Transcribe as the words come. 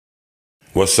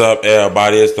What's up,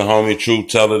 everybody? It's the homie Truth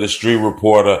Teller, the street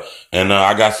reporter, and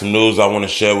I got some news I want to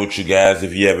share with you guys.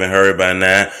 If you haven't heard by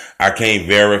now, I can't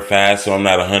verify, so I'm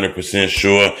not 100%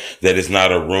 sure that it's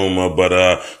not a rumor,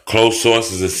 but close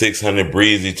sources at 600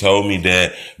 Breezy told me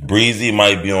that Breezy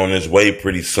might be on his way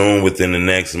pretty soon, within the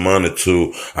next month or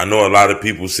two. I know a lot of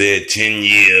people said 10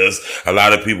 years, a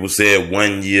lot of people said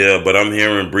 1 year, but I'm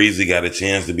hearing Breezy got a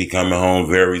chance to be coming home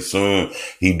very soon.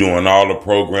 He doing all the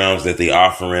programs that they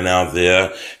offering out there.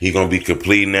 He gonna be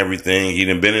completing everything. He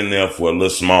done been in there for a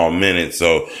little small minute,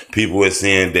 so people are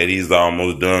saying that he's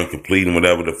almost done completing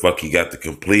whatever the fuck he got to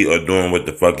complete, or doing what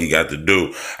the fuck he got to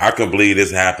do. I can believe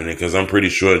this happening because I'm pretty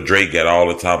sure Drake got all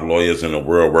the top lawyers in the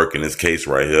world working this case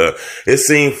right here. It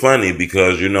seemed funny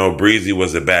because, you know, Breezy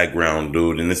was a background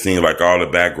dude, and it seemed like all the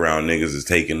background niggas is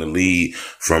taking the lead,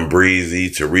 from Breezy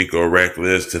to Rico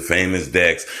Reckless to Famous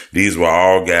Dex. These were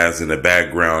all guys in the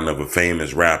background of a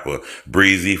famous rapper.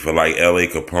 Breezy for like L.A.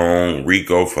 Capone,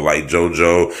 Rico for like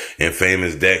JoJo, and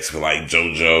Famous Dex for like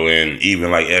JoJo, and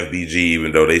even like FBG,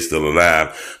 even though they still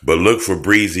alive. But look for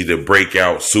Breezy to break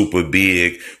out super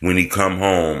big when he come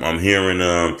home. I'm hearing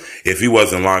if he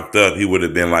wasn't locked up, he would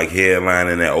have been like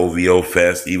headlining at OVO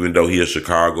Fest, even though he a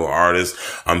Chicago artist.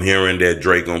 I'm hearing that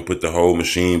Drake gonna put the whole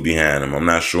machine behind him. I'm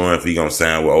not sure if he gonna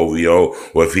sign with OVO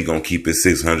or if he gonna keep his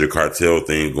 600 cartel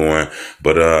thing going.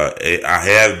 But I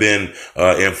have been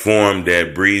informed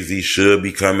that Breezy should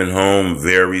be coming home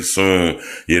very soon.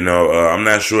 You know, I'm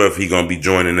not sure if he gonna be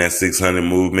joining that 600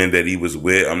 movement that he was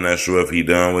with. I'm not sure if he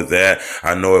done with that.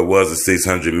 I know it was a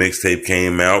 600 mixtape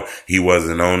came out. He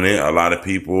wasn't on it. A lot of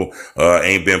people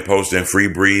ain't been posting free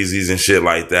Breezes and shit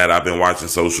like that. I've been watching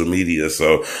social media,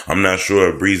 so I'm not sure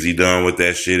if Breezy done with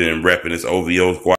that shit and repping his OVO squad.